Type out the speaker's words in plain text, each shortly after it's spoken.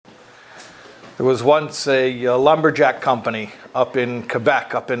There was once a lumberjack company up in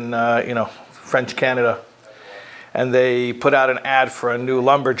Quebec, up in French Canada, and they put out an ad for a new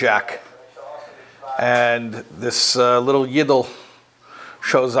lumberjack. And this little yiddle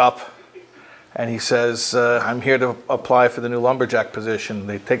shows up, and he says, "I'm here to apply for the new lumberjack position."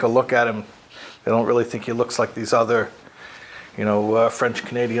 They take a look at him. They don't really think he looks like these other, French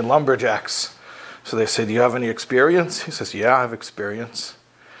Canadian lumberjacks. So they say, "Do you have any experience?" He says, "Yeah, I have experience."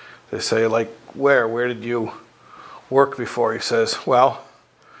 They say, "Like where? Where did you work before?" He says, "Well,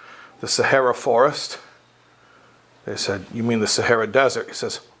 the Sahara forest." They said, "You mean the Sahara desert?" He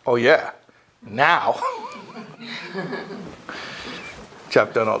says, "Oh yeah, now."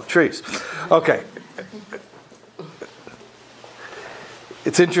 Chopped down all the trees. Okay.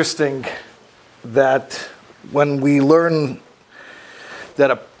 It's interesting that when we learn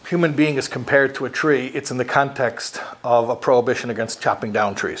that a human being is compared to a tree, it's in the context of a prohibition against chopping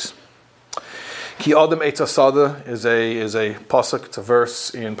down trees. Ki Adam Eitz Hasada is a pasuk, it's a verse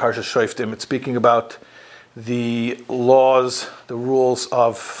in Parshas Shoftim. It's speaking about the laws, the rules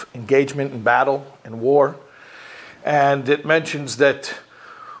of engagement in battle and war. And it mentions that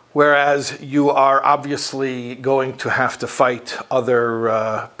whereas you are obviously going to have to fight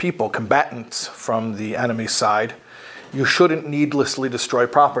other people, combatants from the enemy's side, you shouldn't needlessly destroy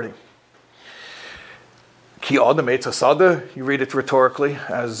property. Ki Adam Eitz Hasada, you read it rhetorically,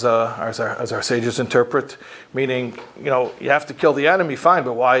 as our sages interpret, meaning, you have to kill the enemy, fine,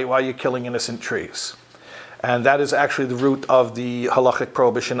 but why are you killing innocent trees? And that is actually the root of the halachic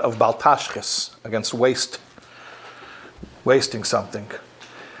prohibition of bal tashchis, against wasting something.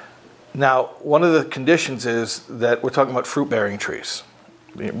 Now, one of the conditions is that we're talking about fruit-bearing trees.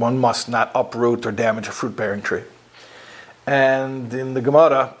 One must not uproot or damage a fruit-bearing tree. And in the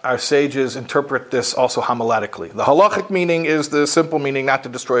Gemara, our sages interpret this also homiletically. The halachic meaning is the simple meaning not to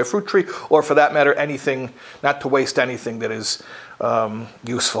destroy a fruit tree, or for that matter, anything, not to waste anything that is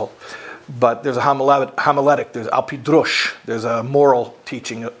useful. But there's a homiletic, there's alpidrush, there's a moral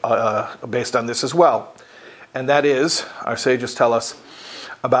teaching based on this as well. And that is, our sages tell us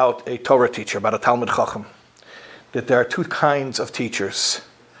about a Torah teacher, about a Talmid Chacham, that there are two kinds of teachers.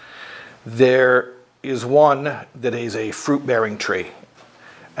 There is one that is a fruit-bearing tree,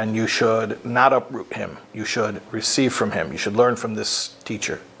 and you should not uproot him. You should receive from him. You should learn from this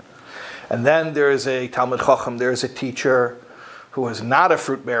teacher. And then there is a Talmid Chacham, there is a teacher who is not a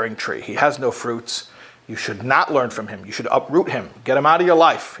fruit-bearing tree. He has no fruits. You should not learn from him. You should uproot him. Get him out of your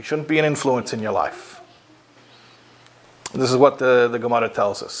life. He shouldn't be an influence in your life. This is what the Gemara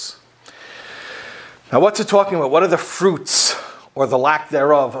tells us. Now, what's it talking about? What are the fruits, or the lack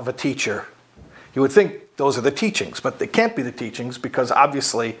thereof, of a teacher? You would think those are the teachings, but they can't be the teachings, because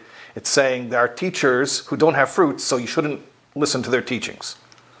obviously it's saying there are teachers who don't have fruits, so you shouldn't listen to their teachings.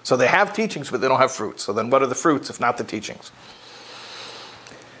 So they have teachings, but they don't have fruits. So then what are the fruits if not the teachings?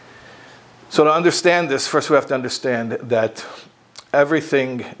 So to understand this, first we have to understand that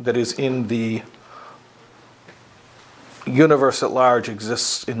everything that is in the universe at large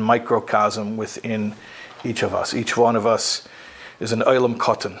exists in microcosm within each of us. Each one of us is an olam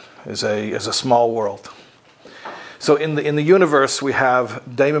katan, is a small world. So in the universe we have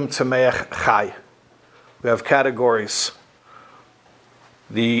daimim tzameach chai. We have categories: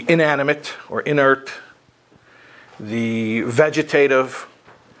 the inanimate or inert, the vegetative,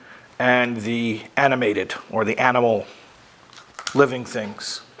 and the animated or the animal living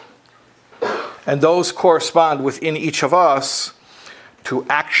things. And those correspond within each of us to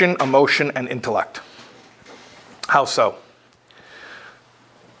action, emotion, and intellect. How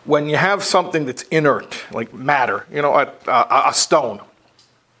when you have something that's inert, like matter, a stone,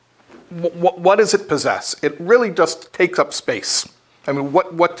 what does it possess? It really just takes up space. I mean,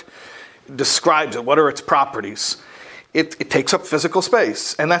 what describes it? What are its properties? It takes up physical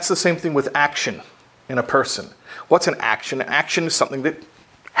space. And that's the same thing with action in a person. What's an action? An action is something that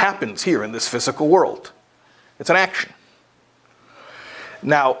happens here in this physical world. It's an action.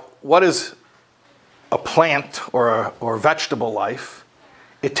 Now, what is a plant or vegetable life?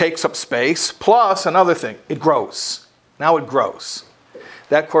 It takes up space, plus another thing, it grows. Now it grows.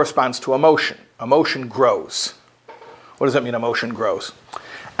 That corresponds to emotion. Emotion grows. What does that mean, emotion grows?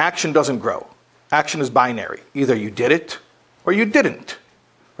 Action doesn't grow. Action is binary. Either you did it or you didn't.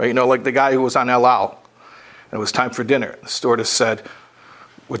 Right? Like the guy who was on El Al, and it was time for dinner. The stewardess said,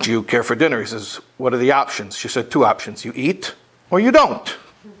 "Would you care for dinner?" He says, "What are the options?" She said, 2 options. You eat or you don't.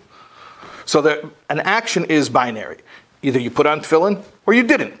 So an action is binary. Either you put on tefillin or you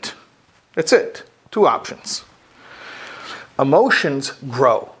didn't. That's it. 2 options. Emotions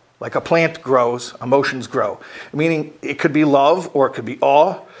grow. Like a plant grows, emotions grow. Meaning it could be love or it could be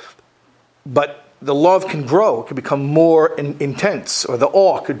awe. But the love can grow, it can become more intense, or the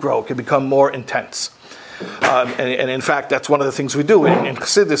awe could grow, it can become more intense. And in fact, that's one of the things we do in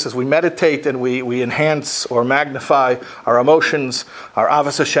Chassidus is we meditate and we enhance or magnify our emotions, our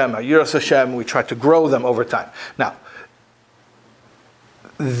Avos Hashem, our Yiras Hashem. We try to grow them over time. Now,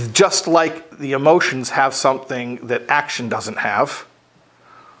 just like the emotions have something that action doesn't have,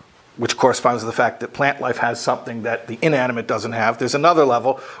 which corresponds to the fact that plant life has something that the inanimate doesn't have, there's another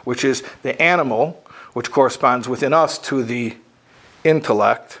level, which is the animal, which corresponds within us to the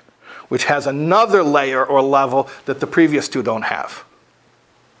intellect, which has another layer or level that the previous two don't have.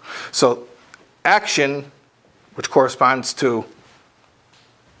 So action, which corresponds to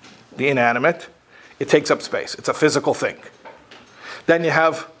the inanimate, it takes up space. It's a physical thing. Then you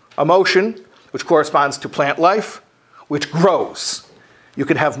have emotion, which corresponds to plant life, which grows. You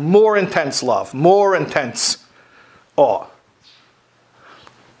can have more intense love, more intense awe.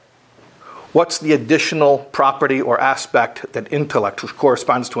 What's the additional property or aspect that intellect, which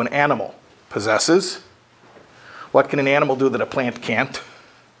corresponds to an animal, possesses? What can an animal do that a plant can't?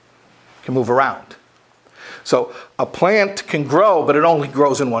 It can move around. So a plant can grow, but it only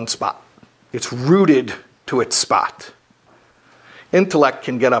grows in one spot. It's rooted to its spot. Intellect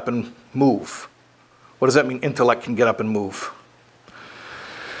can get up and move. What does that mean, intellect can get up and move?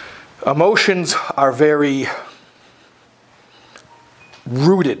 Emotions are very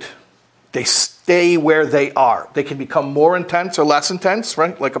rooted. They stay where they are. They can become more intense or less intense,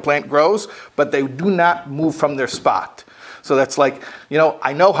 right? Like a plant grows, but they do not move from their spot. So that's like,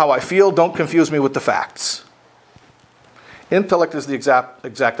 I know how I feel, don't confuse me with the facts. Intellect is the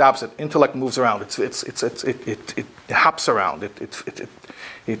exact opposite. Intellect moves around. It hops around.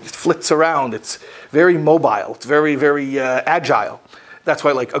 It flits around. It's very mobile. It's very, very agile. That's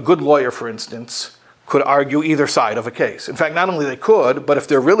why, like a good lawyer, for instance, could argue either side of a case. In fact, not only they could, but if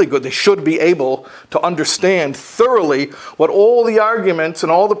they're really good, they should be able to understand thoroughly what all the arguments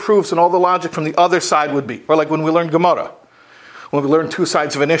and all the proofs and all the logic from the other side would be. Or like when we learn Gemara, when we learn two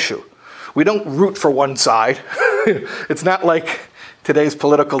sides of an issue. We don't root for one side. It's not like today's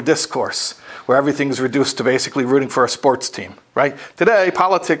political discourse, where everything's reduced to basically rooting for a sports team, right? Today,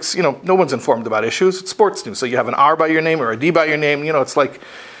 politics, no one's informed about issues. It's sports teams. So you have an R by your name or a D by your name. It's like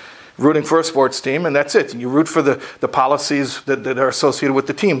rooting for a sports team, and that's it. And you root for the policies that are associated with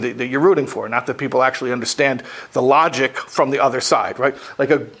the team that you're rooting for, not that people actually understand the logic from the other side, right? Like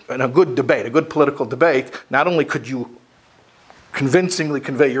in a good debate, a good political debate, not only could you convincingly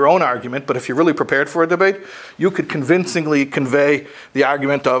convey your own argument, but if you're really prepared for a debate, you could convincingly convey the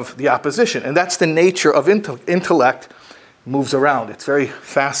argument of the opposition. And that's the nature of intellect. Moves around. It's very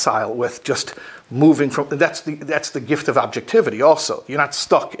facile with just moving from. That's the gift of objectivity also. You're not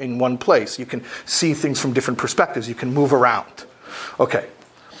stuck in one place. You can see things from different perspectives. You can move around. Okay.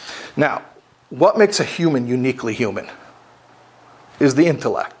 Now, what makes a human uniquely human is the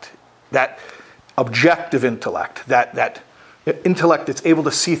intellect. That objective intellect. That intellect that's able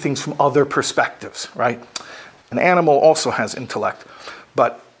to see things from other perspectives, right? An animal also has intellect,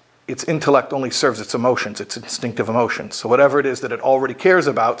 but its intellect only serves its emotions, its instinctive emotions. So whatever it is that it already cares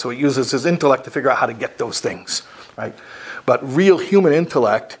about, so it uses its intellect to figure out how to get those things, right? But real human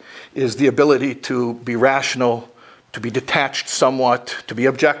intellect is the ability to be rational, to be detached somewhat, to be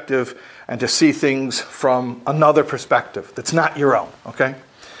objective, and to see things from another perspective that's not your own, okay?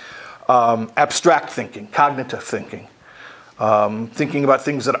 Abstract thinking, cognitive thinking. Thinking about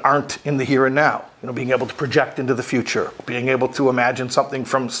things that aren't in the here and now. Being able to project into the future. Being able to imagine something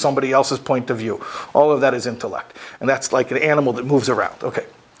from somebody else's point of view. All of that is intellect. And that's like an animal that moves around. Okay,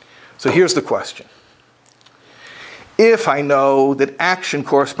 so here's the question. If I know that action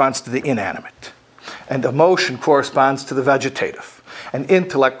corresponds to the inanimate, and emotion corresponds to the vegetative, and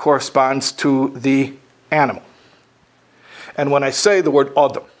intellect corresponds to the animal, and when I say the word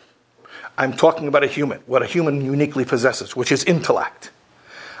Adam, I'm talking about a human, what a human uniquely possesses, which is intellect.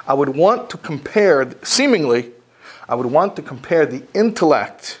 I would want to compare the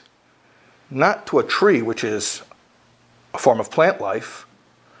intellect not to a tree, which is a form of plant life,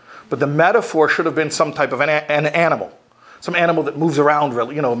 but the metaphor should have been some type of an animal. Some animal that moves around,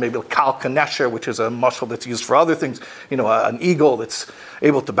 maybe a kalkanesher, which is a muscle that's used for other things, an eagle that's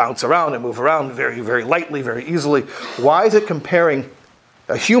able to bounce around and move around very, very lightly, very easily. Why is it comparing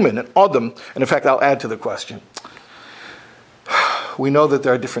a human, an Adam, and in fact, I'll add to the question. We know that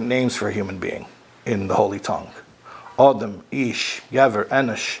there are different names for a human being in the Holy Tongue. Adam, Ish, Gever,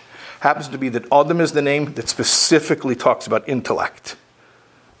 Enosh. Happens to be that Adam is the name that specifically talks about intellect.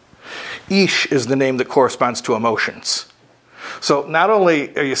 Ish is the name that corresponds to emotions. So not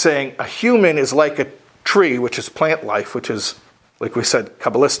only are you saying a human is like a tree, which is plant life, which is like we said,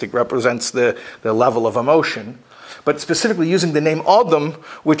 Kabbalistic represents the level of emotion, but specifically using the name Adam,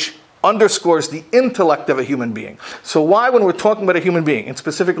 which underscores the intellect of a human being. So why, when we're talking about a human being, and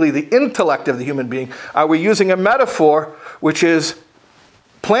specifically the intellect of the human being, are we using a metaphor which is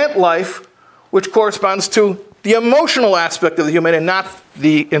plant life, which corresponds to the emotional aspect of the human and not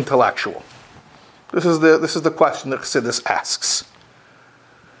the intellectual? This is the question that Chassidus asks.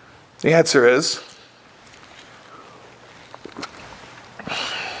 The answer is,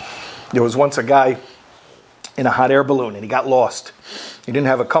 there was once a guy in a hot air balloon and he got lost. He didn't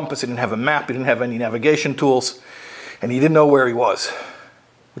have a compass, he didn't have a map, he didn't have any navigation tools, and he didn't know where he was,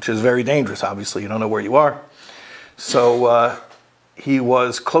 which is very dangerous, obviously. You don't know where you are. So he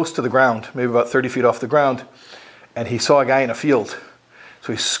was close to the ground, maybe about 30 feet off the ground, and he saw a guy in a field.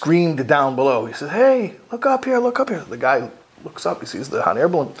 So he screamed down below. He says, "Hey, look up here, look up here." The guy looks up, he sees the hot air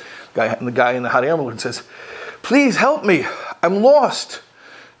balloon. The guy in the hot air balloon says, "Please help me, I'm lost.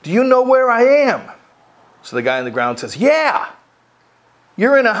 Do you know where I am?" So the guy on the ground says, "Yeah,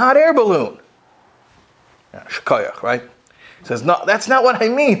 you're in a hot air balloon." Yeah, shkoyach, right? He says, "No, that's not what I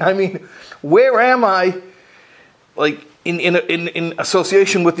mean. I mean, where am I, like in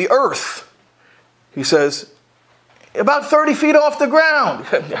association with the earth?" He says, "About 30 feet off the ground."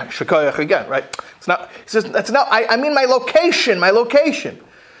 Shkoyach again, right? It's not. He says, "That's not. I mean my location. My location."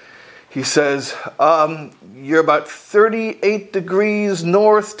 He says, "You're about 38 degrees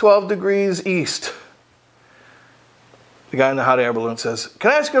north, 12 degrees east." The guy in the hot air balloon says,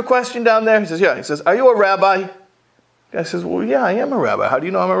 "Can I ask you a question down there?" He says, "Yeah." He says, "Are you a rabbi?" The guy says, "Well, yeah, I am a rabbi. How do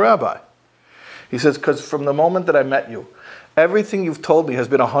you know I'm a rabbi?" He says, "Because from the moment that I met you, everything you've told me has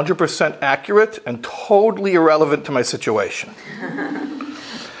been 100% accurate and totally irrelevant to my situation."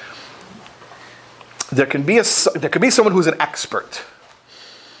 There can be someone who's an expert,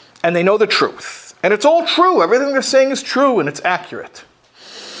 and they know the truth. And it's all true. Everything they're saying is true, and it's accurate.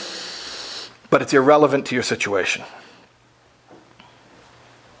 But it's irrelevant to your situation.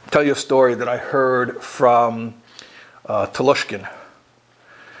 I'll tell you a story that I heard from Telushkin,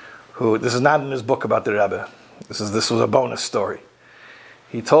 who, this is not in his book about the Rebbe. This was a bonus story.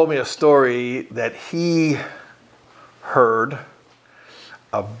 He told me a story that he heard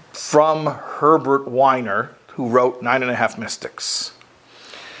from Herbert Weiner, who wrote 9.5 Mystics.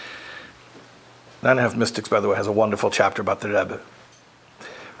 9.5 Mystics, by the way, has a wonderful chapter about the Rebbe.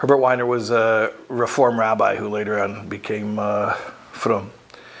 Herbert Weiner was a Reform rabbi who later on became Frum.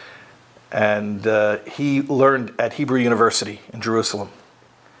 And he learned at Hebrew University in Jerusalem,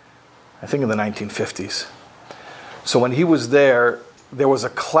 I think in the 1950s. So when he was there was a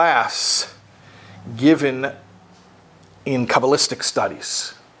class given in Kabbalistic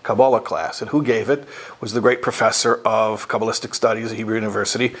studies, Kabbalah class. And who gave it was the great professor of Kabbalistic studies at Hebrew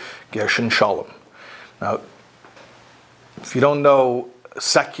University, Gershon Shalom. Now, if you don't know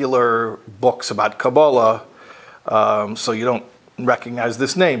secular books about Kabbalah, so you don't recognize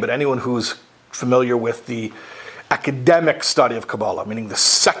this name, but anyone who's familiar with the academic study of Kabbalah, meaning the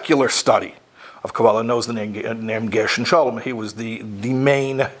secular study of Kabbalah, knows the name Gershon Shalom. He was the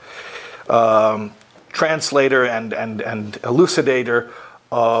main translator and elucidator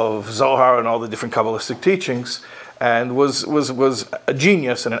of Zohar and all the different Kabbalistic teachings, and was a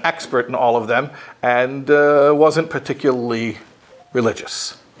genius and an expert in all of them, and wasn't particularly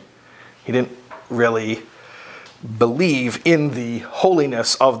religious. He didn't really believe in the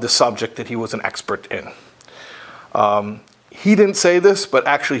holiness of the subject that he was an expert in. He didn't say this, but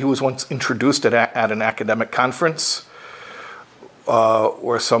actually he was once introduced at an academic conference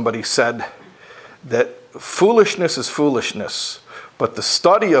where somebody said that foolishness is foolishness, but the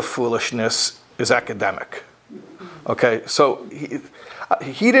study of foolishness is academic. Okay, so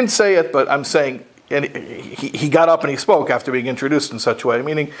he didn't say it, but I'm saying, and he got up and he spoke after being introduced in such a way,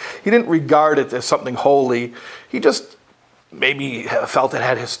 meaning he didn't regard it as something holy. He just maybe felt it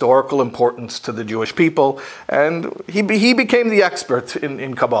had historical importance to the Jewish people, and he became the expert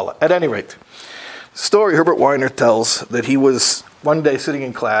in Kabbalah. At any rate, the story Herbert Weiner tells that he was one day sitting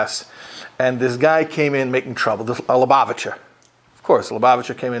in class, and this guy came in making trouble, a Lubavitcher. Of course, a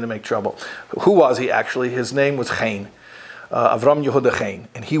Lubavitcher came in to make trouble. Who was he actually? His name was Chaim. Avram Yehuda Chaim,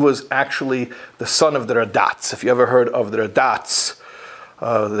 and he was actually the son of the Radats. If you ever heard of the Radats,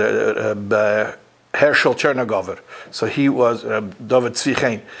 Herschel Chernogover. So he was David Tzvi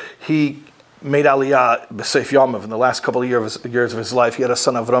Chaim. He made Aliyah b'Seif Yomav in the last couple of years of his life. He had a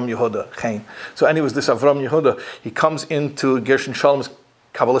son, Avram Yehuda Chaim. So anyways, this Avram Yehuda, he comes into Gershon Shalom's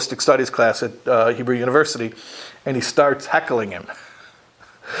Kabbalistic Studies class at Hebrew University, and he starts heckling him.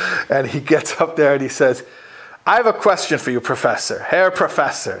 And he gets up there and he says, "I have a question for you, Professor. Herr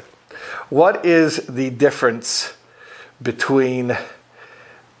Professor, what is the difference between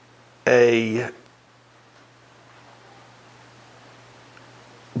a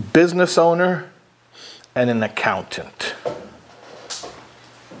business owner and an accountant.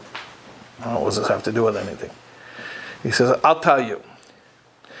 I don't know, what does this have to do with anything? He says, I'll tell you.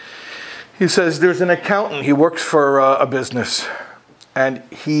 He says, there's an accountant, he works for a business, and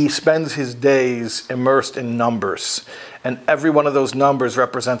he spends his days immersed in numbers. And every one of those numbers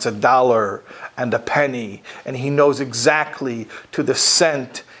represents a dollar and a penny, and he knows exactly to the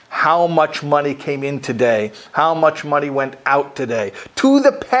cent how much money came in today, how much money went out today. To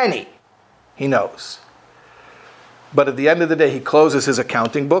the penny, he knows. But at the end of the day, he closes his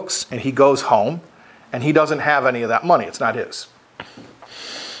accounting books and he goes home and he doesn't have any of that money. It's not his.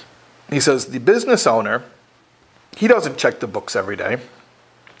 He says the business owner, he doesn't check the books every day.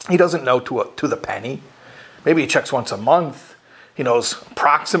 He doesn't know to the penny. Maybe he checks once a month. He knows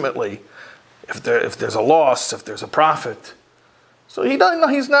approximately if there's a loss, if there's a profit. So he doesn't know,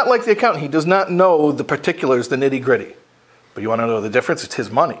 he's not like the accountant. He does not know the particulars, the nitty-gritty. But you want to know the difference? It's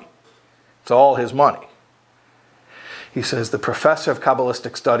his money. It's all his money. He says the professor of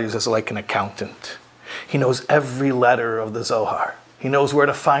Kabbalistic studies is like an accountant. He knows every letter of the Zohar. He knows where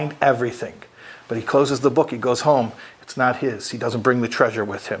to find everything. But he closes the book, he goes home. It's not his. He doesn't bring the treasure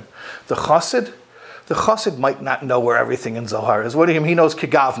with him. The chassid might not know where everything in Zohar is. What do you mean? He knows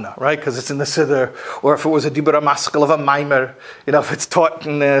Kigavna, right? Because it's in the Siddur. Or if it was a Dibur HaMaskal of a Maimer, if it's taught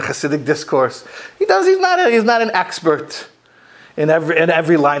in the Hasidic discourse. He's not an expert in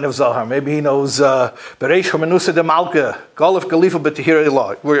every line of Zohar. Maybe he knows Bereish HaMenusa de Malka, Golif Galifa B'Tehira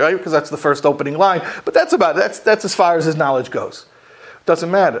Ilah, right? Because that's the first opening line. But that's about it. That's as far as his knowledge goes.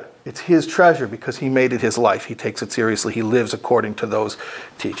 Doesn't matter. It's his treasure because he made it his life. He takes it seriously. He lives according to those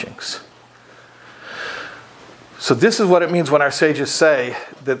teachings. So this is what it means when our sages say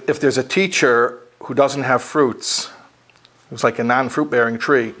that if there's a teacher who doesn't have fruits, who's like a non-fruit-bearing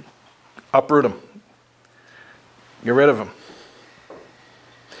tree, uproot him. Get rid of him.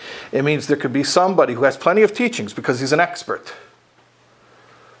 It means there could be somebody who has plenty of teachings because he's an expert.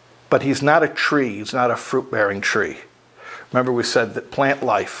 But he's not a tree. He's not a fruit-bearing tree. Remember we said that plant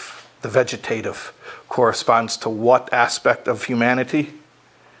life, the vegetative, corresponds to what aspect of humanity?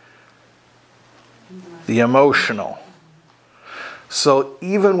 The emotional. So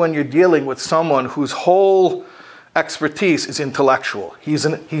even when you're dealing with someone whose whole expertise is intellectual, he's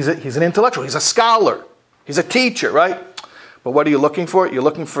an intellectual, he's a scholar, he's a teacher, right? But what are you looking for? You're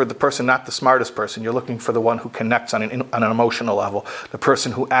looking for the person, not the smartest person. You're looking for the one who connects on an emotional level, the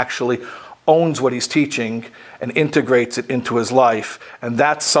person who actually owns what he's teaching and integrates it into his life. And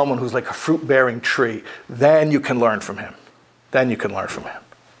that's someone who's like a fruit-bearing tree. Then you can learn from him.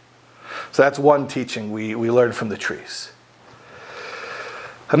 So that's one teaching we learn from the trees.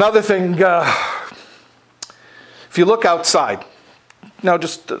 Another thing, if you look outside, now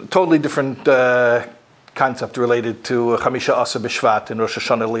just a totally different concept related to Chamisha Asa B'Shvat and Rosh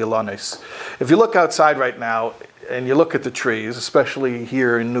Hashanah Li'alanis. If you look outside right now and you look at the trees, especially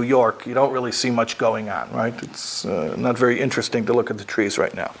here in New York, you don't really see much going on, right? It's not very interesting to look at the trees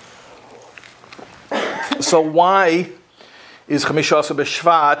right now. So why is Chamisha Asa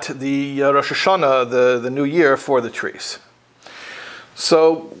B'Shvat the Rosh Hashanah, the new year for the trees?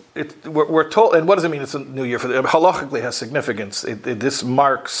 So we're told, and what does it mean it's a new year for them? Halachically has significance. This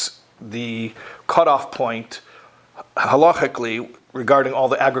marks the cutoff point halachically regarding all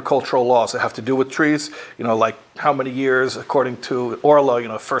the agricultural laws that have to do with trees. Like how many years according to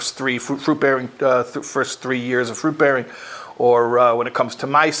Orla, first 3 first 3 years of fruit bearing, or when it comes to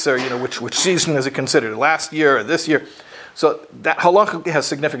Meiser, which season is it considered? Last year or this year? So that halachically has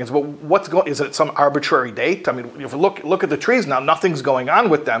significance. But is it some arbitrary date? I mean, if you look at the trees now, nothing's going on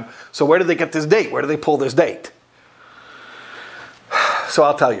with them. So where do they get this date? Where do they pull this date? So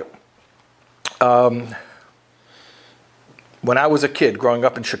I'll tell you. When I was a kid growing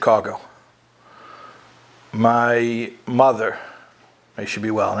up in Chicago, my mother, may she be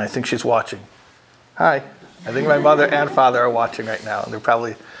well, and I think she's watching. Hi. I think my mother and father are watching right now, and they're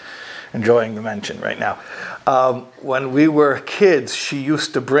probably enjoying the mention right now. When we were kids, she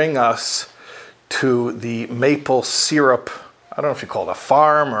used to bring us to the maple syrup, I don't know if you call it a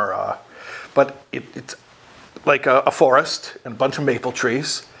farm but it's like a forest and a bunch of maple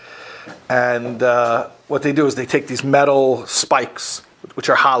trees. And what they do is they take these metal spikes, which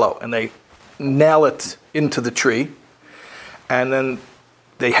are hollow, and they nail it into the tree, and then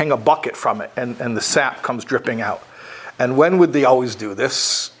they hang a bucket from it, and the sap comes dripping out. And when would they always do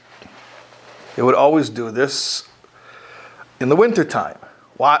this? They would always do this in the wintertime.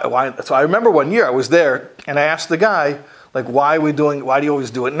 Why? So I remember one year I was there, and I asked the guy, why do you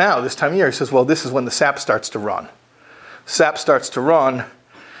always do it now, this time of year? He says, well, this is when the sap starts to run. Sap starts to run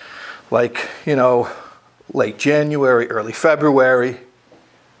like, late January, early February.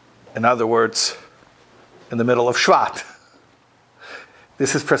 In other words, in the middle of Shvat.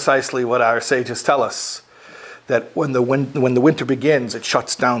 This is precisely what our sages tell us, that when the winter begins, it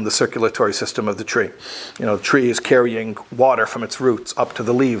shuts down the circulatory system of the tree. The tree is carrying water from its roots up to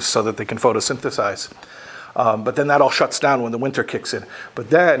the leaves so that they can photosynthesize. But then that all shuts down when the winter kicks in. But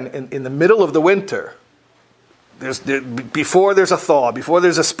then, in the middle of the winter, before there's a thaw, before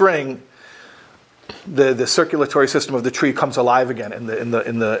there's a spring, the circulatory system of the tree comes alive again, and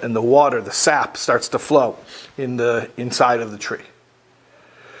the water, the sap, starts to flow in the inside of the tree.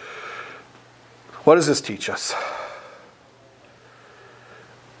 What does this teach us?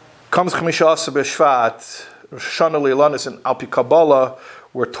 Comes Chamisha Asa B'Shvat, Rosh Hashanah Leilanis, and Al Pi Kabbalah,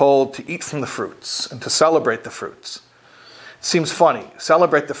 we're told to eat from the fruits and to celebrate the fruits. It seems funny.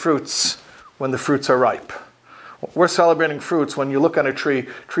 Celebrate the fruits when the fruits are ripe. We're celebrating fruits when you look on a tree.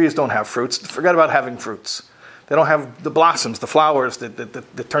 Trees don't have fruits. Forget about having fruits. They don't have the blossoms, the flowers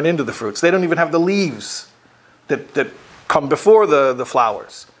that turn into the fruits. They don't even have the leaves that come before the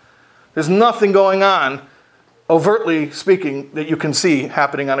flowers. There's nothing going on, overtly speaking, that you can see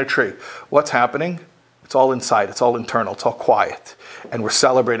happening on a tree. What's happening? It's all inside. It's all internal. It's all quiet. And we're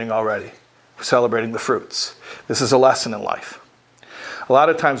celebrating already. We're celebrating the fruits. This is a lesson in life. A lot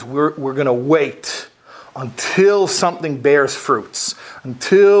of times we're going to wait until something bears fruits,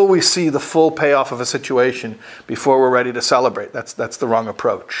 until we see the full payoff of a situation before we're ready to celebrate. That's the wrong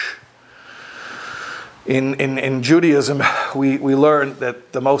approach. In Judaism, we learn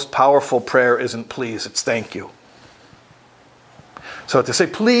that the most powerful prayer isn't please, it's thank you. So to say,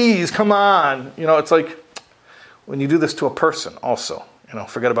 please, come on, it's like when you do this to a person also.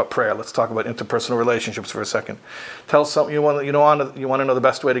 Forget about prayer. Let's talk about interpersonal relationships for a second. Tell something you want to know the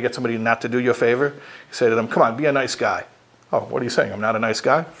best way to get somebody not to do you a favor. You say to them, come on, be a nice guy. Oh, what are you saying? I'm not a nice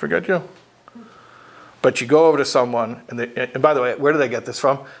guy? Forget you. But you go over to someone, and by the way, where do they get this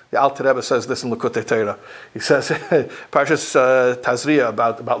from? The Alter Rebbe says this in Likutei Torah. He says, Parshas Tazria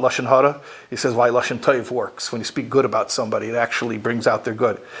about Lashon Hara, he says why Lashon Tov works. When you speak good about somebody, it actually brings out their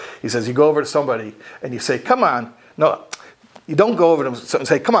good. He says, you go over to somebody, and you say, come on. No, you don't go over to them and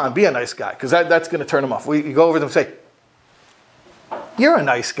say, come on, be a nice guy, because that's going to turn them off. You go over to them and say, you're a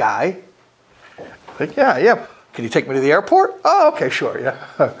nice guy. Like, yeah. Can you take me to the airport? Oh, okay, sure,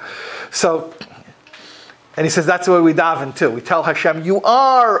 yeah. So... And he says that's the way we daven too. We tell Hashem, you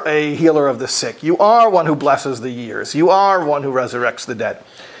are a healer of the sick. You are one who blesses the years. You are one who resurrects the dead.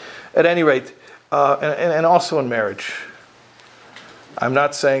 At any rate, and also in marriage. I'm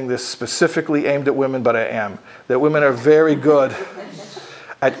not saying this specifically aimed at women, but I am. That women are very good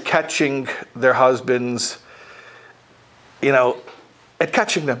at catching their husbands, at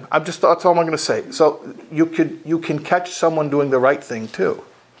catching them. That's all I'm going to say. So you can catch someone doing the right thing too.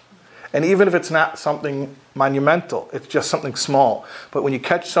 And even if it's not something monumental, it's just something small. But when you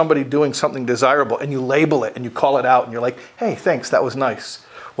catch somebody doing something desirable and you label it and you call it out and you're like, hey, thanks, that was nice.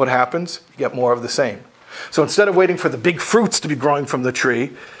 What happens? You get more of the same. So instead of waiting for the big fruits to be growing from the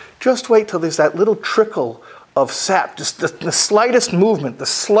tree, just wait till there's that little trickle of sap, just the slightest movement, the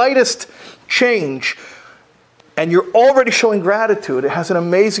slightest change, and you're already showing gratitude. It has an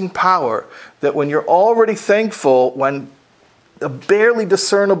amazing power that when you're already thankful, when a barely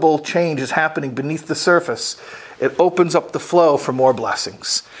discernible change is happening beneath the surface, it opens up the flow for more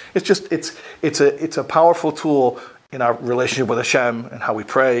blessings. It's a powerful tool in our relationship with Hashem and how we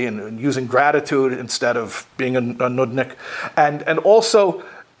pray and using gratitude instead of being a nudnik. And also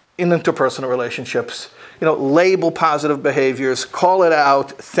in interpersonal relationships, label positive behaviors, call it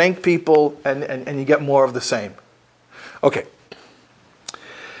out, thank people, and you get more of the same. Okay.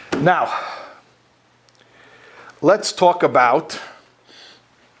 Now, let's talk about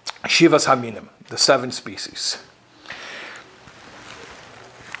Shivas Haminim, the 7 species.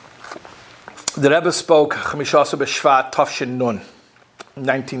 The Rebbe spoke Chamishasa B'Shvat Tafshin Nun,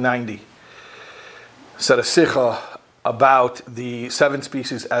 1990. Said a sikha about the 7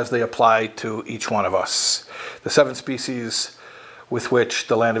 species as they apply to each one of us. The 7 species with which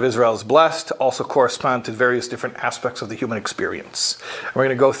the land of Israel is blessed also correspond to various different aspects of the human experience. And we're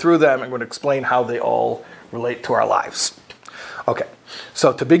going to go through them and we're going to explain how they all relate to our lives. Okay,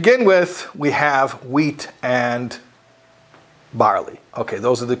 so to begin with, we have wheat and barley. Okay,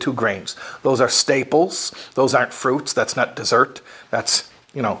 those are the 2 grains. Those are staples. Those aren't fruits. That's not dessert. That's,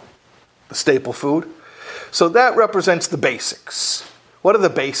 the staple food. So that represents the basics. What are the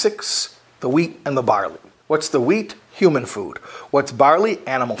basics? The wheat and the barley. What's the wheat? Human food. What's barley?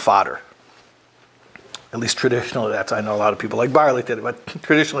 Animal fodder. At least traditionally, I know a lot of people like barley did it, but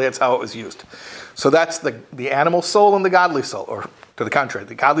traditionally that's how it was used. So that's the animal soul and the godly soul, or to the contrary,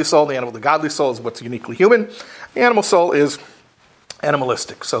 the godly soul and the animal. The godly soul is what's uniquely human. The animal soul is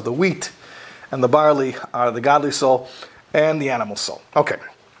animalistic. So the wheat and the barley are the godly soul and the animal soul. Okay,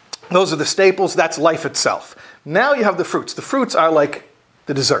 those are the staples. That's life itself. Now you have the fruits. The fruits are like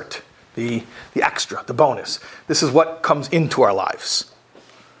the dessert, the extra, the bonus. This is what comes into our lives.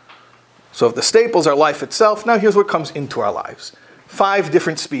 So if the staples are life itself, now here's what comes into our lives. 5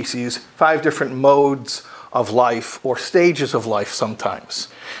 different species, 5 different modes of life, or stages of life sometimes,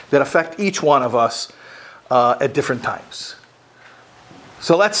 that affect each one of us at different times.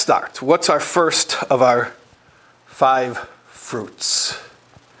 So let's start. What's our first of our 5 fruits?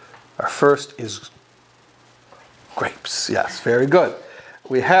 Our first is grapes. Yes, very good.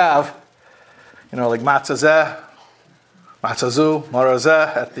 We have, like matzah matzazu,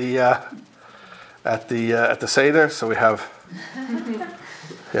 morazeh at the Seder. So we have,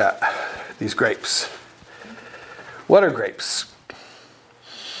 these grapes. What are grapes?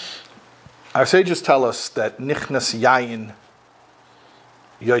 Our sages tell us that nichnas yayin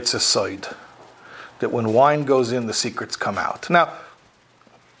yotzeh soid, that when wine goes in, the secrets come out. Now,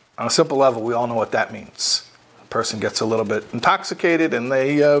 on a simple level, we all know what that means. A person gets a little bit intoxicated, and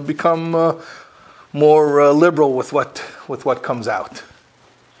they become more liberal with what comes out.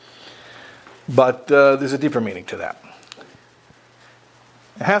 But there's a deeper meaning to that.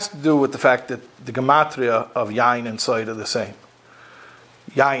 It has to do with the fact that the gematria of yayin and soid are the same.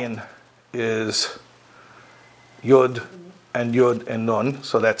 Yayin is yud and nun,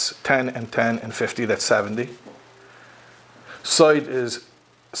 so that's 10 and 10 and 50, that's 70. Soid is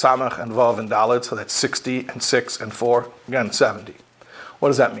samach and vav and daled, so that's 60 and 6 and 4, again 70. What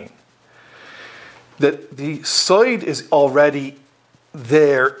does that mean? That the soid is already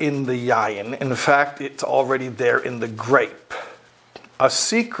there in the yayin. In fact, it's already there in the grape. A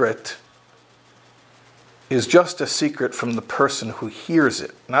secret is just a secret from the person who hears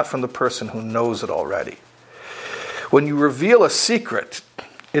it, not from the person who knows it already. When you reveal a secret,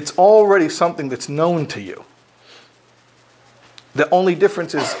 it's already something that's known to you. The only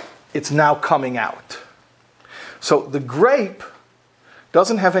difference is it's now coming out. So the grape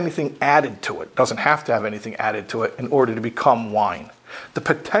doesn't have anything added to it, doesn't have to have anything added to it in order to become wine. The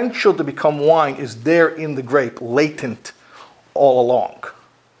potential to become wine is there in the grape, latent all along.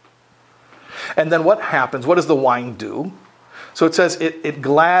 And then what happens? What does the wine do? So it says it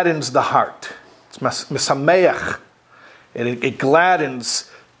gladdens the heart. It's misameach. It gladdens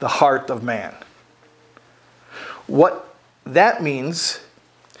the heart of man. What that means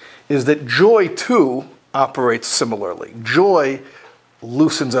is that joy too operates similarly. Joy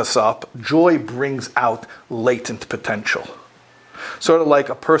loosens us up. Joy brings out latent potential. Sort of like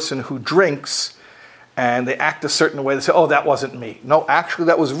a person who drinks and they act a certain way. They say, oh, that wasn't me. No, actually,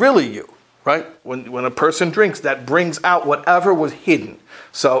 that was really you, right? When a person drinks, that brings out whatever was hidden.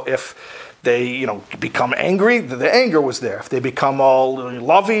 So if they, become angry, the anger was there. If they become all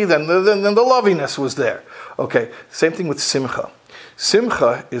lovey, then the loviness was there. Okay, same thing with simcha.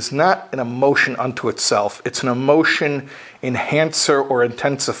 Simcha is not an emotion unto itself. It's an emotion enhancer or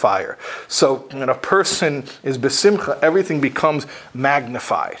intensifier. So when a person is besimcha, everything becomes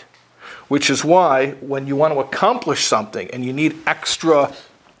magnified. Which is why when you want to accomplish something and you need extra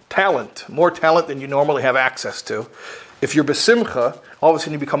talent, more talent than you normally have access to, if you're besimcha, all of a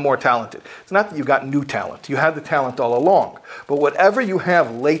sudden you become more talented. It's not that you got new talent. You had the talent all along. But whatever you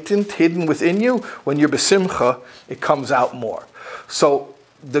have latent, hidden within you, when you're besimcha, it comes out more. So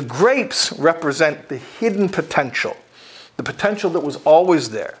the grapes represent the hidden potential, the potential that was always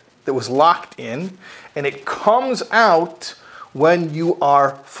there, that was locked in, and it comes out when you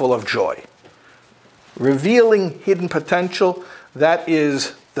are full of joy. Revealing hidden potential, that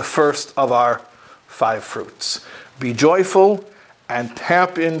is the first of our 5 fruits. Be joyful and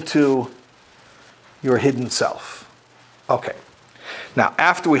tap into your hidden self. Okay. Now,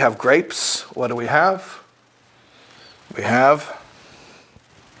 after we have grapes, what do we have? We have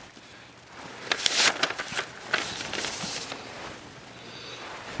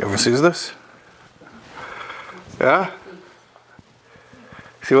you ever sees this? Yeah?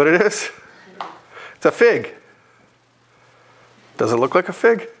 See what it is? It's a fig. Does it look like a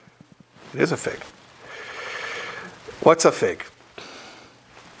fig? It is a fig. What's a fig?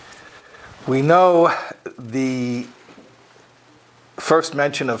 We know the first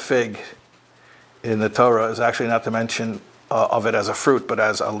mention of fig in the Torah is actually not the mention of it as a fruit, but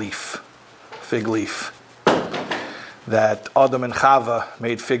as a leaf, fig leaf. That Adam and Chava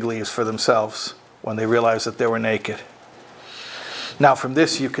made fig leaves for themselves when they realized that they were naked. Now, from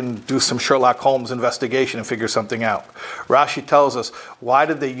this, you can do some Sherlock Holmes investigation and figure something out. Rashi tells us, why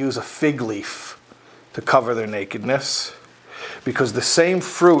did they use a fig leaf to cover their nakedness? Because the same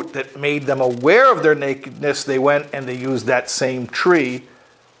fruit that made them aware of their nakedness, they went and they used that same tree,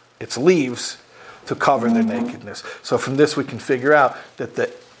 its leaves, to cover their nakedness. So from this, we can figure out that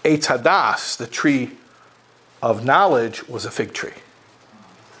the Eitz Hadas, the tree of knowledge, was a fig tree.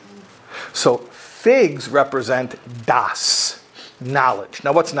 So figs represent das, knowledge.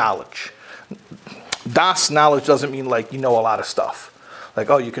 Now, what's knowledge? Das knowledge doesn't mean like you know a lot of stuff. Like,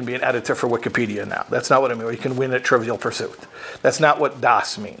 oh, you can be an editor for Wikipedia now. That's not what I mean. Or you can win at Trivial Pursuit. That's not what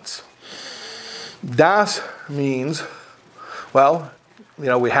das means. Das means, well,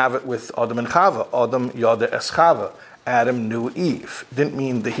 we have it with Adam and Chava. Adam yada es Chava. Adam knew Eve. Didn't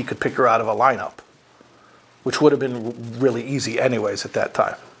mean that he could pick her out of a lineup, which would have been really easy anyways at that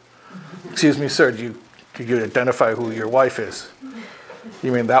time. Excuse me, sir, could you identify who your wife is?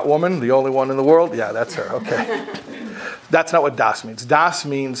 You mean that woman, the only one in the world? Yeah, that's her, okay. That's not what das means. Das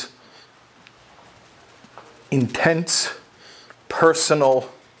means intense,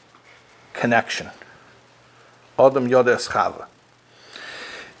 personal connection. Adam yada es Chava.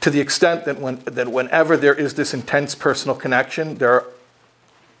 To the extent that whenever there is this intense personal connection, there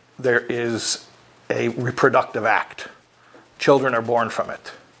is a reproductive act. Children are born from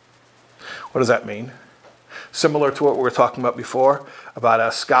it. What does that mean? Similar to what we were talking about before, about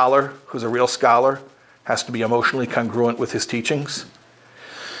a scholar who's a real scholar has to be emotionally congruent with his teachings.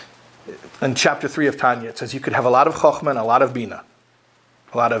 In chapter 3 of Tanya, it says you could have a lot of chokhmah and a lot of bina,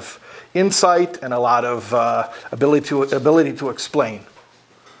 a lot of insight and a lot of ability to explain.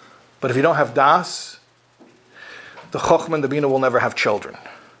 But if you don't have das, the chokhmah and the bina will never have children.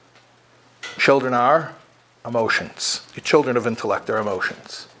 Children are emotions. The children of intellect are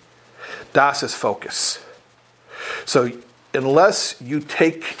emotions. Das is focus. So unless you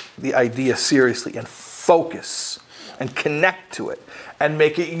take the idea seriously and focus and connect to it and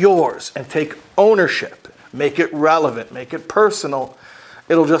make it yours and take ownership, make it relevant, make it personal,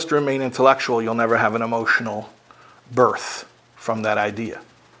 it'll just remain intellectual. You'll never have an emotional birth from that idea.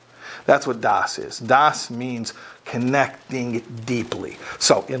 That's what das is. Das means connecting deeply.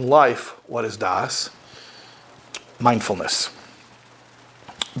 So in life, what is das? Mindfulness.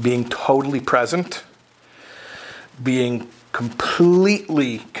 Being totally present, being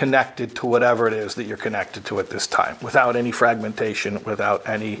completely connected to whatever it is that you're connected to at this time, without any fragmentation, without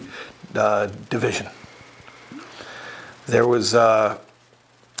any division. There was a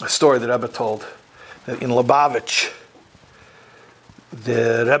story that Rebbe told that in Lubavitch,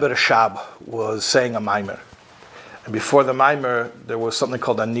 the Rebbe Rashab was saying a maimer. And before the maimer, there was something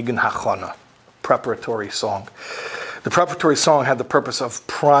called a nigun hachana, preparatory song. The preparatory song had the purpose of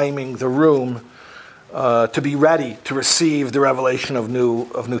priming the room to be ready to receive the revelation of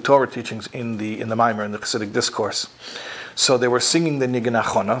new Torah teachings in the maimer, in the Hasidic discourse. So they were singing the nigun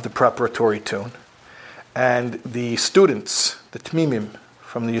hachana, the preparatory tune, and the students, the tmimim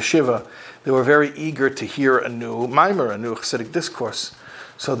from the yeshiva, they were very eager to hear a new maimer, a new Hasidic discourse.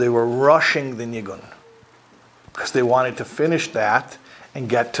 So they were rushing the nigun because they wanted to finish that and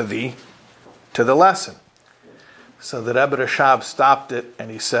get to the lesson. So the Rebbe Rashab stopped it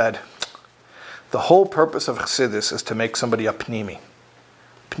and he said, the whole purpose of Chassidus is to make somebody a pnimi.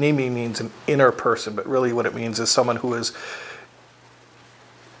 Pnimi means an inner person, but really what it means is someone who is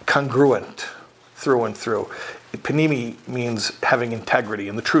congruent through and through. Pnimi means having integrity,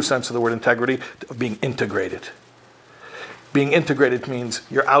 in the true sense of the word integrity, of being integrated. Being integrated means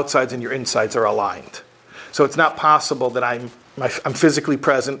your outsides and your insides are aligned. So it's not possible that I'm physically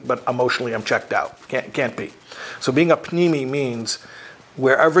present, but emotionally I'm checked out. Can't be. So being a pnimi means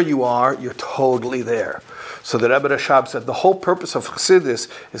wherever you are, you're totally there. So the Rebbe Rashab said the whole purpose of Chassidus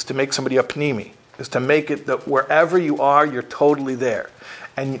is to make somebody a pnimi, is to make it that wherever you are, you're totally there.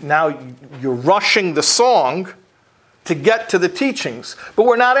 And now you're rushing the song to get to the teachings. But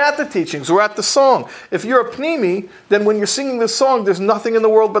we're not at the teachings, we're at the song. If you're a pnimi, then when you're singing this song, there's nothing in the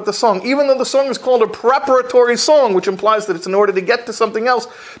world but the song. Even though the song is called a preparatory song, which implies that it's in order to get to something else.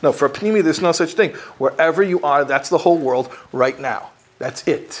 No, for a pnimi, there's no such thing. Wherever you are, that's the whole world right now. That's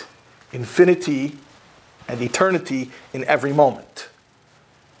it. Infinity and eternity in every moment.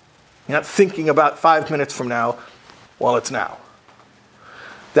 You're not thinking about 5 minutes from now while it's now.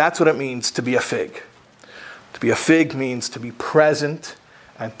 That's what it means to be a fig. To be a fig means to be present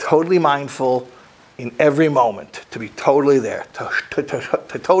and totally mindful in every moment, to be totally there,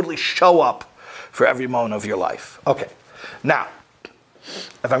 to totally show up for every moment of your life. Okay, now,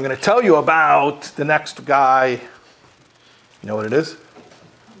 if I'm going to tell you about the next guy, you know what it is?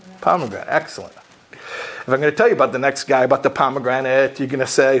 Pomegranate. Excellent. If I'm going to tell you about the next guy, about the pomegranate, you're going to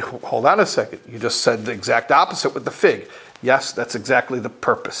say, hold on a second. You just said the exact opposite with the fig. Yes, that's exactly the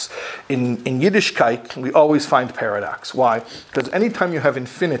purpose. In Yiddishkeit, we always find paradox. Why? Because anytime you have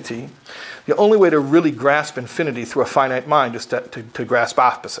infinity, the only way to really grasp infinity through a finite mind is to grasp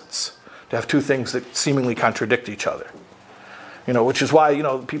opposites, to have two things that seemingly contradict each other. Which is why,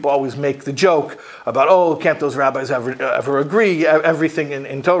 people always make the joke about, can't those rabbis ever agree? Everything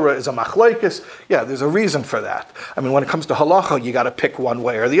in Torah is a machlokes. Yeah, there's a reason for that. When it comes to halacha, you got to pick one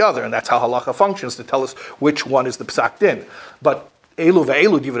way or the other, and that's how halacha functions, to tell us which one is the psak din. But elu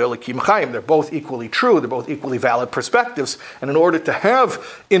ve'elu divrei Elokim chayim, they're both equally true, they're both equally valid perspectives, and in order to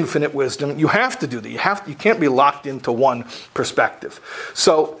have infinite wisdom, you have to do that. You can't be locked into one perspective.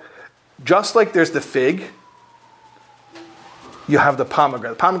 So, just like there's the fig, you have the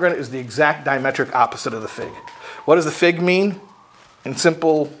pomegranate. The pomegranate is the exact diametric opposite of the fig. What does the fig mean in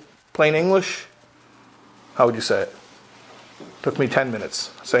simple, plain English? How would you say it? Took me 10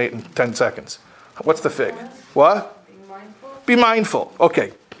 minutes. Say it in 10 seconds. What's the fig? What? Be mindful. Be mindful.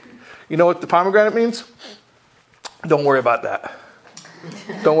 Okay. You know what the pomegranate means? Don't worry about that.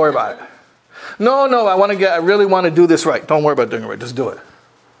 Don't worry about it. No, I really want to do this right. Don't worry about doing it right. Just do it.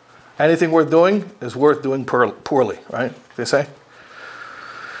 Anything worth doing is worth doing poorly, right? They say.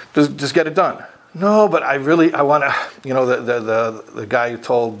 Just get it done. No, but I want to, the guy who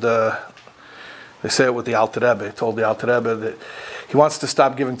told, they say it with the Alter Rebbe, he told the Alter Rebbe that he wants to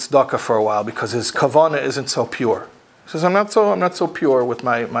stop giving tzedakah for a while because his kavanah isn't so pure. He says, I'm not so pure with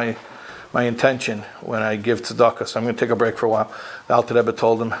my intention when I give tzedakah, so I'm going to take a break for a while. The Alter Rebbe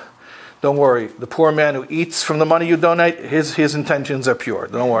told him, don't worry, the poor man who eats from the money you donate, his intentions are pure.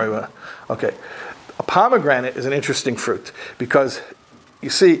 Don't worry about it. Okay. A pomegranate is an interesting fruit because,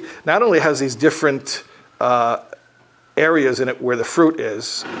 you see, not only has these different areas in it where the fruit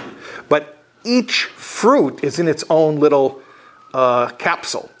is, but each fruit is in its own little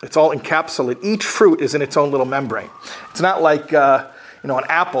capsule. It's all encapsulated. Each fruit is in its own little membrane. It's not like an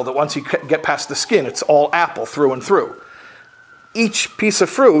apple that once you get past the skin, it's all apple through and through. Each piece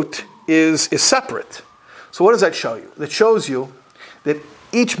of fruit is separate. So what does that show you? That shows you that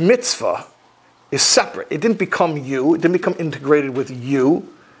each mitzvah is separate. It didn't become you. It didn't become integrated with you.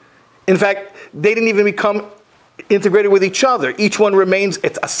 In fact, they didn't even become integrated with each other. Each one remains,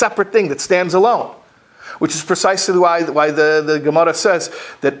 it's a separate thing that stands alone. Which is precisely why the Gemara says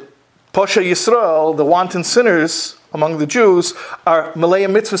that Posha Yisrael, the wanton sinners among the Jews, are Malaya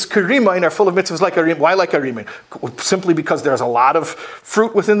mitzvahs karima and are full of mitzvahs like a rimin. Why like a rimin? Simply because there's a lot of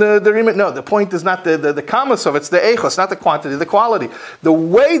fruit within the rimin? No, the point is not the kamas of it, it's the echos, not the quantity, the quality. The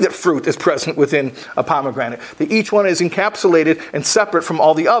way that fruit is present within a pomegranate, that each one is encapsulated and separate from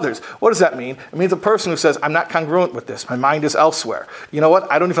all the others. What does that mean? It means a person who says, I'm not congruent with this, my mind is elsewhere. You know what?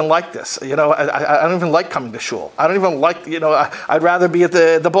 I don't even like this. I don't even like coming to shul. I don't even like, I'd rather be at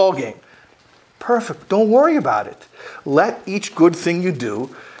the ball game. Perfect. Don't worry about it. Let each good thing you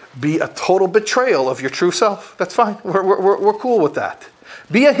do be a total betrayal of your true self. That's fine. We're cool with that.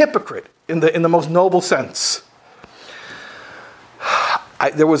 Be a hypocrite in the most noble sense.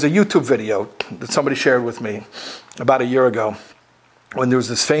 There was a YouTube video that somebody shared with me about a year ago when there was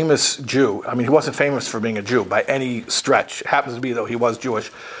this famous Jew. He wasn't famous for being a Jew by any stretch. It happens to be, though, he was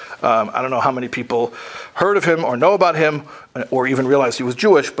Jewish. I don't know how many people heard of him or know about him or even realized he was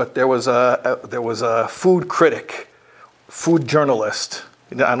Jewish, but there was a food critic, food journalist,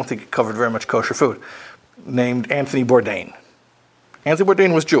 I don't think he covered very much kosher food, named Anthony Bourdain. Anthony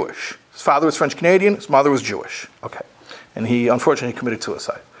Bourdain was Jewish. His father was French-Canadian, his mother was Jewish. Okay. And he unfortunately committed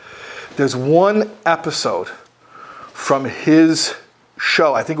suicide. There's one episode from his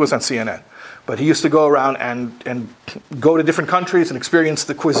show, I think it was on CNN, but he used to go around and go to different countries and experience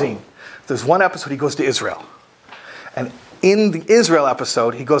the cuisine. There's one episode he goes to Israel. And in the Israel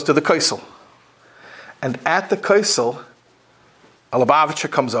episode, he goes to the Kaisel. And at the Kaisel, a Lubavitcher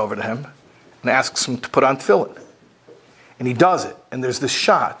comes over to him and asks him to put on tefillin. And he does it. And there's this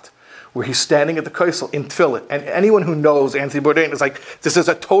shot where he's standing at the Kaisel in tefillin. And anyone who knows Anthony Bourdain is like, this is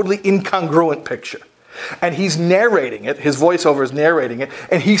a totally incongruent picture. And he's narrating it, his voiceover is narrating it,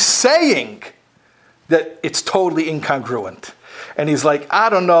 and he's saying that it's totally incongruent. And he's like, I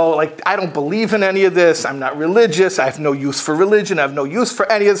don't know, I don't believe in any of this, I'm not religious, I have no use for religion, I have no use for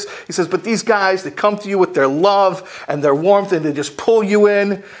any of this. He says, but these guys, they come to you with their love and their warmth and they just pull you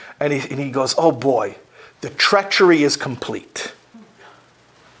in. And he goes, oh boy, the treachery is complete.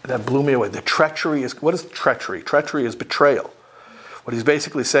 That blew me away. The treachery is, what is treachery? Treachery is betrayal. What he's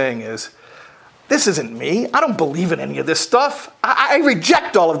basically saying is, this isn't me. I don't believe in any of this stuff. I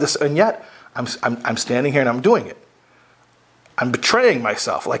reject all of this. And yet, I'm standing here and I'm doing it. I'm betraying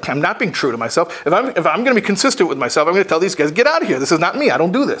myself. Like, I'm not being true to myself. If I'm going to be consistent with myself, I'm going to tell these guys, get out of here. This is not me. I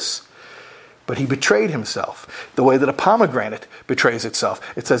don't do this. But he betrayed himself the way that a pomegranate betrays itself.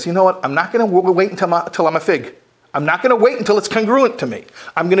 It says, you know what? I'm not going to wait until I'm a fig. I'm not going to wait until it's congruent to me.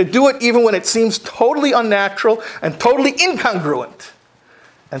 I'm going to do it even when it seems totally unnatural and totally incongruent.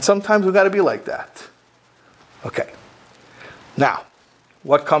 And sometimes we've got to be like that. Okay. Now,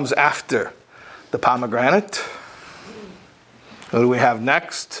 what comes after the pomegranate? What do we have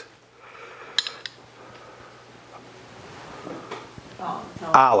next?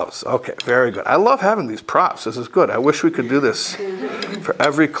 Olives. Okay, very good. I love having these props. This is good. I wish we could do this for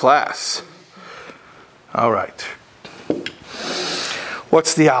every class. All right.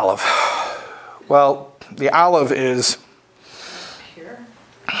 What's the olive? Well, the olive is... Pure?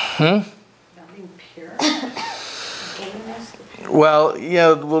 Nothing pure? Well,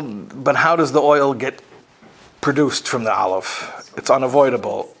 yeah, but how does the oil get produced from the olive? It's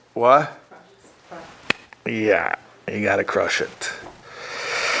unavoidable. What? Yeah, you got to crush it.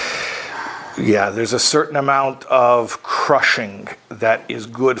 Yeah, there's a certain amount of crushing that is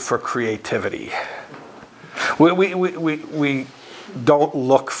good for creativity. We don't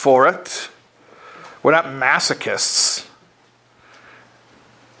look for it. We're not masochists.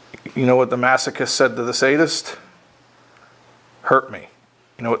 You know what the masochist said to the sadist? Hurt me.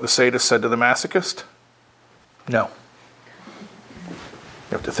 You know what the sadist said to the masochist? No.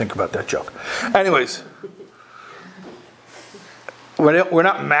 You have to think about that joke. Anyways, we're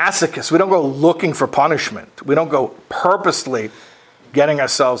not masochists. We don't go looking for punishment. We don't go purposely getting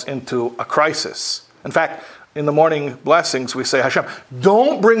ourselves into a crisis. In fact, in the morning blessings, we say, Hashem,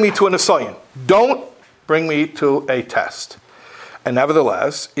 don't bring me to an asayin. Don't bring me to a test. And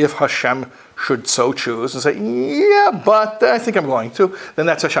nevertheless, if Hashem should so choose and say, yeah, but I think I'm going to, then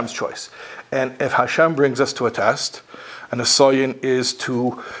that's Hashem's choice. And if Hashem brings us to a test, an asayin is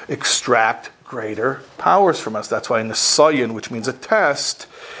to extract greater powers from us. That's why an asayin, which means a test,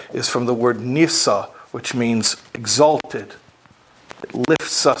 is from the word nisa, which means exalted. It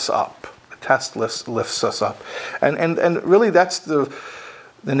lifts us up. The test lifts us up. And really that's the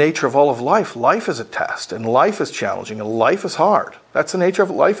nature of all of life. Life is a test, and life is challenging, and life is hard. That's the nature of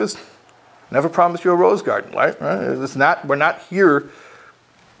life. Is never promised you a rose garden, right? It's not. We're not here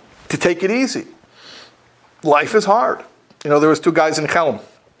to take it easy. Life is hard. You know, there was two guys in Chelm.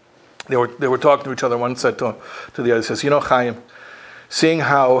 They were talking to each other. One said to the other, says, you know, Chaim, seeing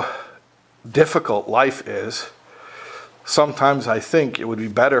how difficult life is, sometimes I think it would be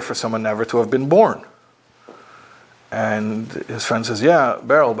better for someone never to have been born. And his friend says, yeah,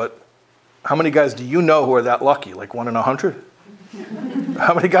 Beryl, but how many guys do you know who are that lucky? Like 1 in 100?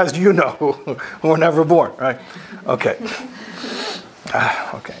 How many guys do you know who were never born, right? Okay.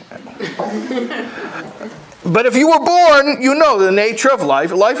 Okay. But if you were born, you know the nature of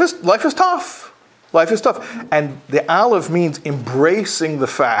life. Life is tough. Life is tough. And the olive means embracing the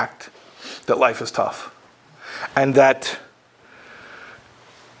fact that life is tough. And that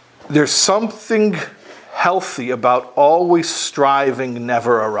there's something healthy about always striving,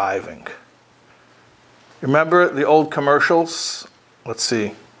 never arriving. Remember the old commercials? Let's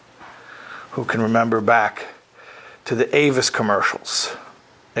see. Who can remember back to the Avis commercials?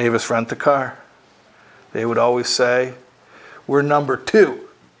 Avis Rent-A-Car. They would always say, we're number 2.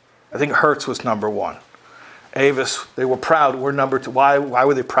 I think Hertz was number 1. Avis, they were proud, we're number 2. Why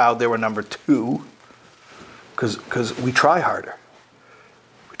were they proud they were number 2? Because we try harder.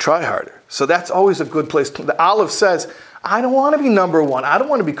 We try harder. So that's always a good place. The olive says, I don't want to be number 1. I don't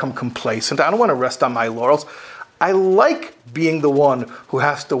want to become complacent. I don't want to rest on my laurels. I like being the one who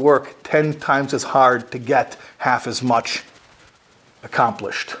has to work 10 times as hard to get half as much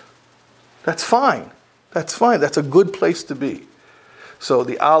accomplished. That's fine. That's fine. That's a good place to be. So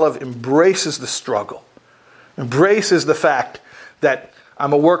the olive embraces the struggle, embraces the fact that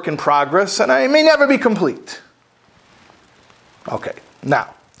I'm a work in progress and I may never be complete. Okay,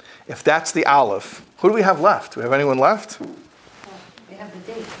 now, if that's the olive, who do we have left? Do we have anyone left? We have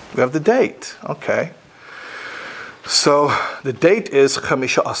the date. We have the date. Okay. So the date is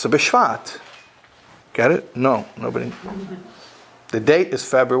Chamisha Asa B'Shvat. Get it? No, nobody. The date is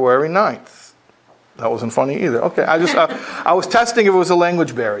February 9th. That wasn't funny either. Okay, I was testing if it was a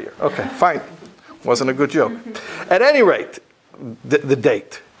language barrier. Okay, fine. Wasn't a good joke. At any rate, the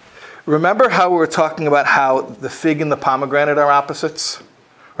date. Remember how we were talking about how the fig and the pomegranate are opposites?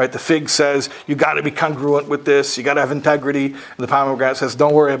 Right? The fig says, you got to be congruent with this, you got to have integrity. And the pomegranate says,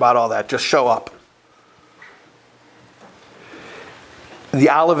 don't worry about all that, just show up. The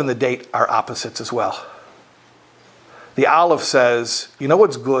olive and the date are opposites as well. The olive says, you know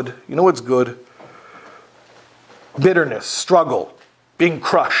what's good? You know what's good? bitterness, struggle, being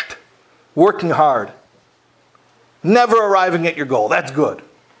crushed, working hard, never arriving at your goal. That's good.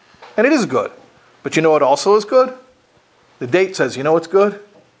 And it is good. But you know what also is good? The date says, you know what's good?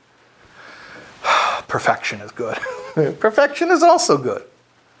 Perfection is good. Perfection is also good.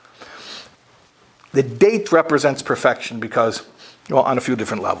 The date represents perfection because, well, on a few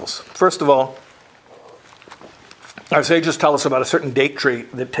different levels. First of all, our sages tell us about a certain date tree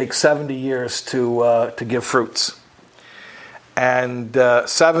that takes 70 years to give fruits. And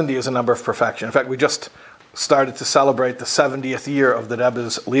 70 is a number of perfection. In fact, we just started to celebrate the 70th year of the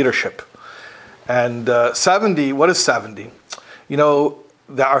Rebbe's leadership. And 70, what is 70? You know,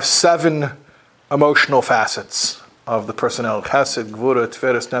 there are 7 emotional facets of the personality. Chesed, Gvura,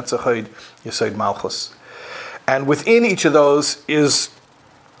 Tiferes, Netzach, Yesod, Malchus. And within each of those is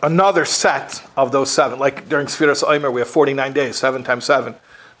another set of those 7. Like during Sfiras Omer, we have 49 days. 7 times 7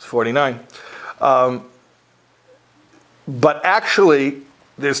 is 49. But actually,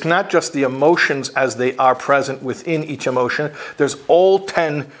 there's not just the emotions as they are present within each emotion. There's all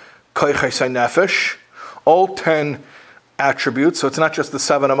 10 koichei nefesh, all 10 attributes. So it's not just the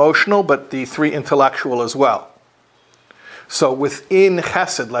 7 emotional, but the 3 intellectual as well. So within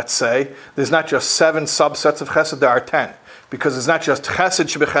chesed, let's say, there's not just 7 subsets of chesed, there are 10. Because it's not just chesed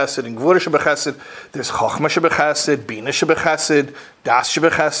shebechesed and gvura shebechesed, there's chochma shebechesed, bina shebechesed, das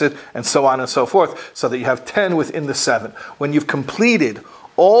shebechesed, and so on and so forth, so that you have 10 within the 7. When you've completed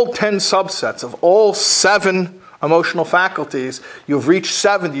all 10 subsets of all 7 emotional faculties, you've reached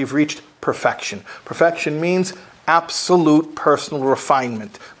 70, you've reached perfection. Perfection means absolute personal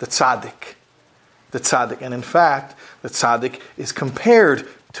refinement, the tzaddik. The tzaddik. And in fact, the tzaddik is compared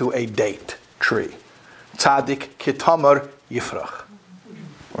to a date tree. Tzaddik kitamar yifrach.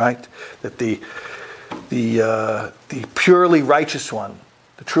 Right? That the purely righteous one,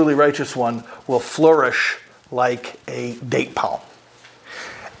 the truly righteous one, will flourish like a date palm.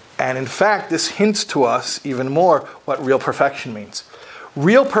 And in fact, this hints to us even more what real perfection means.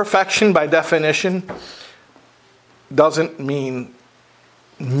 Real perfection, by definition, doesn't mean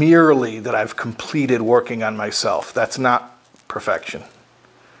merely that I've completed working on myself. That's not perfection.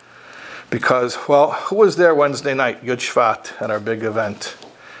 Because, well, who was there Wednesday night, Yud Shvat, at our big event?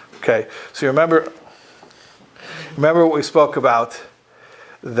 Okay, so you remember what we spoke about,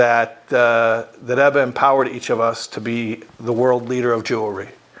 that the Rebbe empowered each of us to be the world leader of Jewry,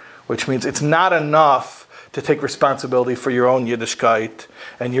 which means it's not enough to take responsibility for your own Yiddishkeit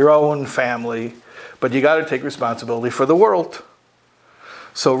and your own family, but you got to take responsibility for the world.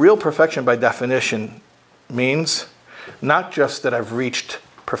 So real perfection, by definition, means not just that I've reached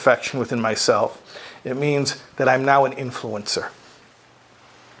perfection within myself. It means that I'm now an influencer.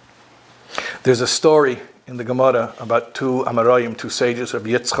 There's a story in the Gemara about 2 Amoraim, 2 sages,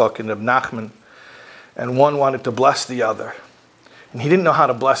 Rabbi Yitzchak and Rabbi Nachman, and one wanted to bless the other. And he didn't know how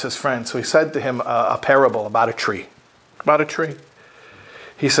to bless his friend, so he said to him a parable about a tree. About a tree.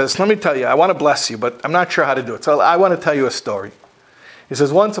 He says, let me tell you, I want to bless you, but I'm not sure how to do it. So I want to tell you a story. He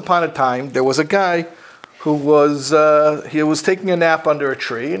says, once upon a time, there was a guy who was taking a nap under a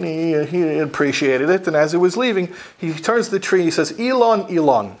tree, and he appreciated it. And as he was leaving, he turns to the tree. He says, "Elon,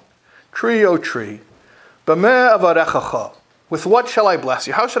 Elon, tree, O tree, b'meh avarechacha. With what shall I bless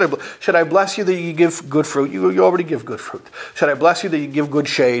you? How should I bless you that you give good fruit? You already give good fruit. Should I bless you that you give good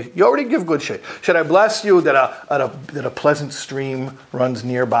shade? You already give good shade. Should I bless you that a pleasant stream runs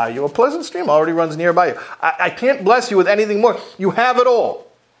nearby you? A pleasant stream already runs nearby you. I can't bless you with anything more. You have it all,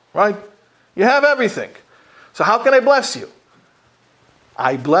 right? You have everything. So how can I bless you?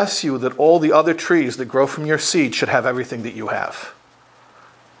 I bless you that all the other trees that grow from your seed should have everything that you have."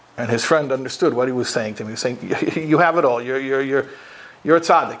 And his friend understood what he was saying to him. He was saying, you have it all. You're a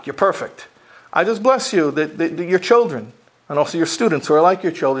tzaddik. You're perfect. I just bless you that your children, and also your students who are like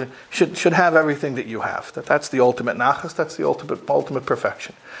your children, should have everything that you have. That's the ultimate nachas. That's the ultimate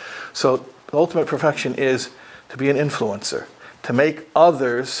perfection. So the ultimate perfection is to be an influencer, to make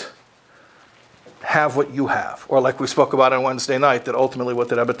others have what you have. Or like we spoke about on Wednesday night, that ultimately what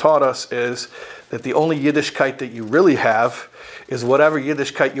the Rebbe taught us is that the only Yiddishkeit that you really have is whatever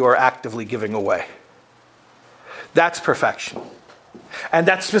Yiddishkeit you are actively giving away. That's perfection. And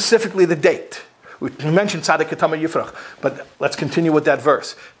that's specifically the date. We mentioned Tzaddik Ketama Yifrach, but let's continue with that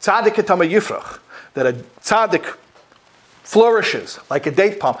verse. Tzaddik Ketama Yifrach, that a tzaddik flourishes like a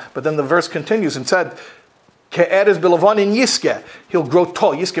date palm, but then the verse continues and said, Ke'erez belavanin yiske. He'll grow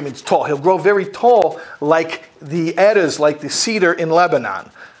tall. Yiske means tall. He'll grow very tall like the erez, like the cedar in Lebanon.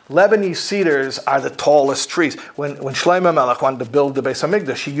 Lebanese cedars are the tallest trees. When Shlomo Melech wanted to build the Beis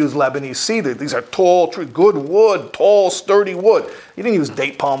Hamikdash, he used Lebanese cedar. These are tall trees, good wood, tall, sturdy wood. He didn't use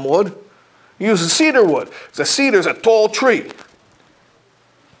date palm wood. He uses cedar wood. The cedar is a tall tree.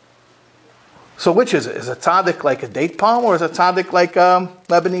 So which is it? Is a tzaddik like a date palm, or is a tzaddik like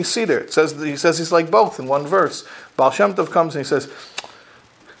Lebanese cedar? He says he's like both in one verse. Baal Shem Tov comes and he says,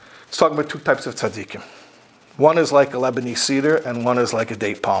 it's talking about two types of tzaddikim. One is like a Lebanese cedar, and one is like a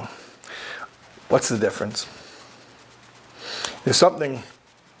date palm. What's the difference? There's something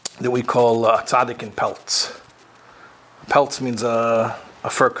that we call tzaddik in pelts. Pelts means a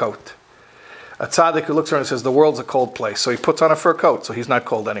fur coat. A tzaddik who looks around and says, the world's a cold place. So he puts on a fur coat, so he's not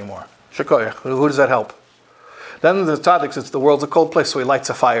cold anymore. Shekoyach. Who does that help? Then the tzaddik says, the world's a cold place, so he lights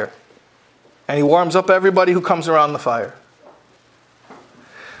a fire. And he warms up everybody who comes around the fire.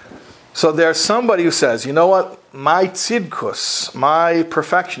 So there's somebody who says, you know what? My tzidkus, my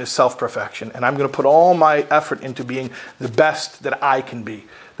perfection is self-perfection, and I'm going to put all my effort into being the best that I can be.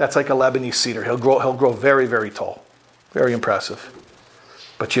 That's like a Lebanese cedar. He'll grow very, very tall. Very impressive.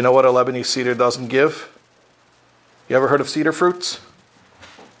 But you know what a Lebanese cedar doesn't give? You ever heard of cedar fruits?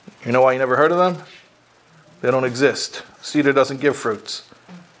 You know why you never heard of them? They don't exist. Cedar doesn't give fruits.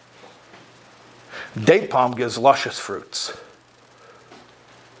 Date palm gives luscious fruits.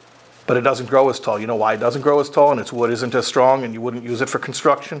 But it doesn't grow as tall. You know why it doesn't grow as tall and its wood isn't as strong and you wouldn't use it for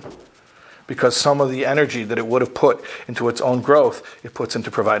construction? Because some of the energy that it would have put into its own growth, it puts into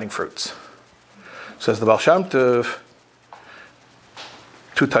providing fruits. Says the Baal Shem Tov,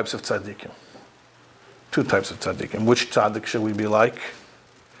 two types of tzaddikim. Two types of tzaddikim. Which tzaddik should we be like?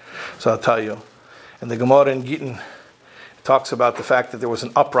 So I'll tell you. In the Gemara in Gittin, it talks about the fact that there was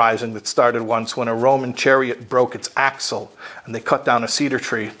an uprising that started once when a Roman chariot broke its axle and they cut down a cedar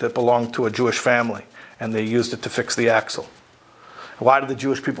tree that belonged to a Jewish family and they used it to fix the axle. Why did the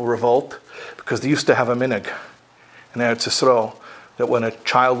Jewish people revolt? Because they used to have a minhag in Eretz Yisrael that when a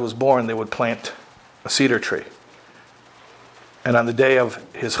child was born they would plant a cedar tree. And on the day of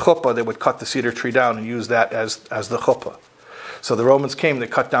his chuppah they would cut the cedar tree down and use that as the chuppah. So the Romans came, they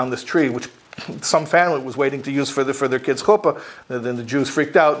cut down this tree, which some family was waiting to use for their kids' chuppah. Then the Jews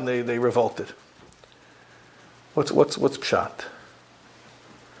freaked out and they revolted. What's pshat?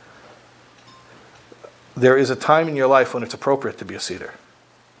 There is a time in your life when it's appropriate to be a cedar.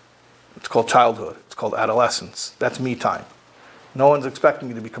 It's called childhood. It's called adolescence. That's me time. No one's expecting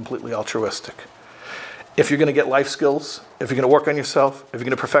you to be completely altruistic. If you're going to get life skills, if you're going to work on yourself, if you're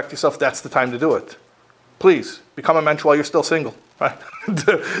going to perfect yourself, that's the time to do it. Please, become a mensch while you're still single, right?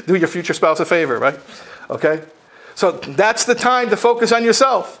 Do your future spouse a favor, right? Okay? So that's the time to focus on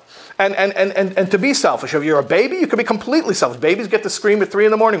yourself and to be selfish. If you're a baby, you can be completely selfish. Babies get to scream at 3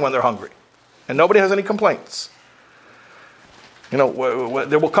 a.m. when they're hungry. And nobody has any complaints. You know,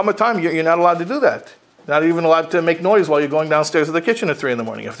 there will come a time you're not allowed to do that. Not even allowed to make noise while you're going downstairs to the kitchen at 3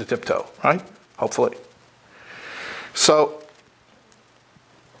 a.m. You have to tiptoe, right? Hopefully. So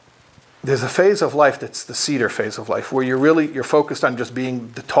there's a phase of life that's the cedar phase of life, where you're focused on just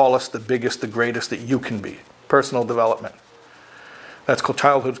being the tallest, the biggest, the greatest that you can be. Personal development. That's called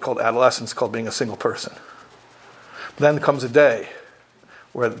childhood, it's called adolescence, it's called being a single person. Then comes a day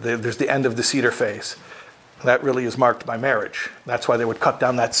where there's the end of the cedar phase. That really is marked by marriage. That's why they would cut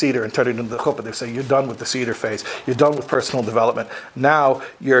down that cedar and turn it into the chuppah. They say, you're done with the cedar phase. You're done with personal development. Now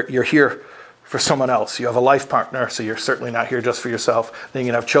you're here for someone else. You have a life partner, so you're certainly not here just for yourself. Then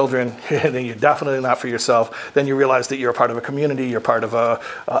you have children, then you're definitely not for yourself. Then you realize that you're a part of a community, you're part of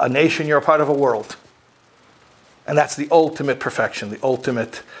a nation, you're a part of a world. And that's the ultimate perfection. The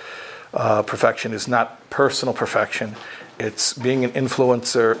ultimate perfection is not personal perfection. It's being an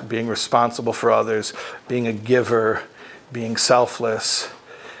influencer, being responsible for others, being a giver, being selfless,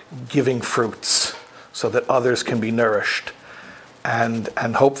 giving fruits so that others can be nourished. And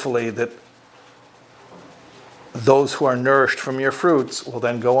hopefully that those who are nourished from your fruits will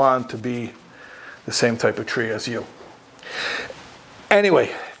then go on to be the same type of tree as you.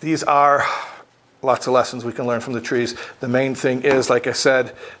 Anyway, these are lots of lessons we can learn from the trees. The main thing is, like I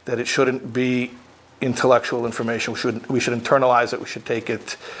said, that it shouldn't be intellectual information. We should internalize it. We should take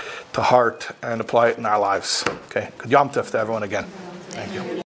it to heart and apply it in our lives. Okay. Good Yom Tov to everyone again. Thank you.